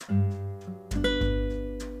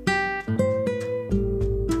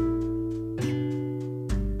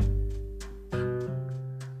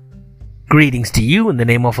Greetings to you in the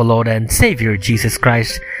name of our Lord and Savior Jesus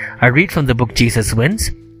Christ. I read from the book Jesus Wins.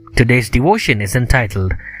 Today's devotion is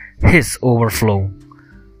entitled His Overflow.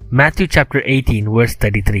 Matthew chapter 18 verse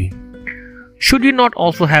 33. Should you not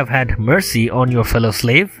also have had mercy on your fellow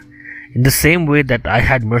slave, in the same way that I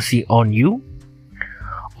had mercy on you?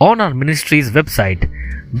 On our ministry's website,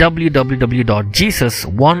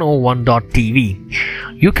 www.jesus101.tv,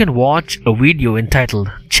 you can watch a video entitled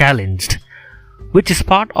Challenged, which is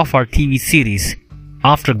part of our TV series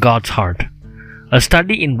After God's Heart, a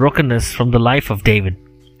study in brokenness from the life of David.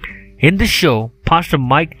 In this show, Pastor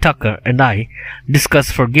Mike Tucker and I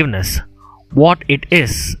discuss forgiveness, what it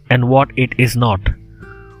is and what it is not.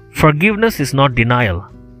 Forgiveness is not denial.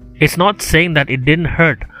 It's not saying that it didn't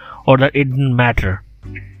hurt or that it didn't matter.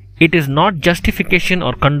 It is not justification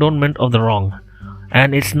or condonement of the wrong,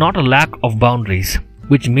 and it's not a lack of boundaries,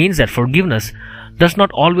 which means that forgiveness does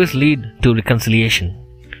not always lead to reconciliation.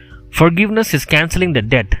 Forgiveness is cancelling the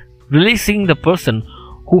debt, releasing the person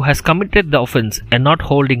who has committed the offense and not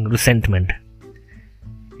holding resentment.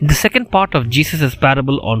 In the second part of Jesus'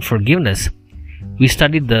 parable on forgiveness, we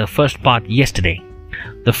studied the first part yesterday.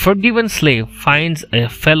 The forgiven slave finds a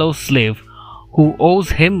fellow slave who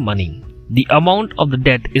owes him money. The amount of the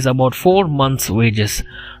debt is about 4 months' wages,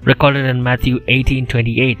 recorded in Matthew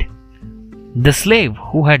 18:28. The slave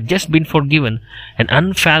who had just been forgiven an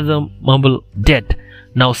unfathomable debt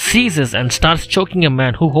now seizes and starts choking a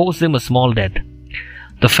man who owes him a small debt.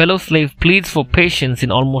 The fellow slave pleads for patience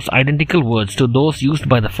in almost identical words to those used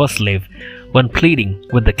by the first slave when pleading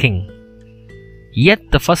with the king.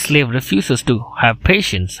 Yet the first slave refuses to have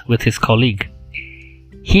patience with his colleague.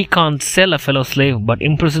 He can't sell a fellow slave but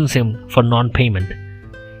imprisons him for non-payment.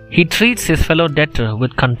 He treats his fellow debtor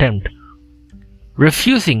with contempt,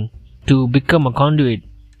 refusing to become a conduit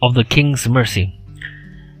of the king's mercy.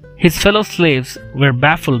 His fellow slaves were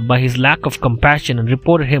baffled by his lack of compassion and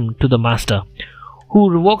reported him to the master, who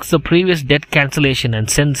revokes the previous debt cancellation and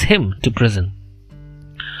sends him to prison.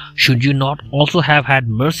 Should you not also have had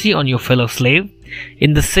mercy on your fellow slave,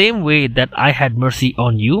 in the same way that I had mercy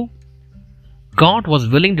on you? God was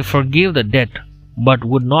willing to forgive the debt, but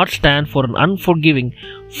would not stand for an unforgiving,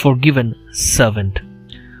 forgiven servant.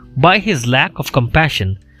 By his lack of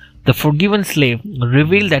compassion, the forgiven slave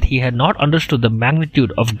revealed that he had not understood the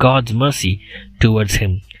magnitude of God's mercy towards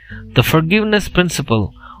him. The forgiveness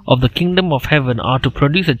principle of the kingdom of heaven are to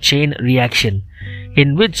produce a chain reaction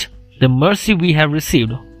in which the mercy we have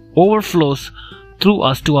received overflows through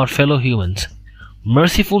us to our fellow humans.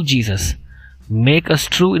 Merciful Jesus, make us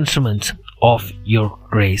true instruments of your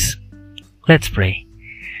grace. Let's pray.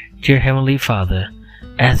 Dear Heavenly Father,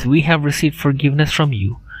 as we have received forgiveness from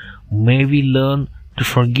you, may we learn to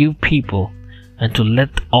forgive people and to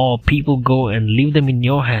let all people go and leave them in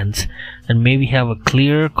your hands, and may we have a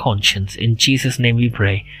clear conscience. In Jesus' name we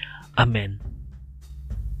pray. Amen.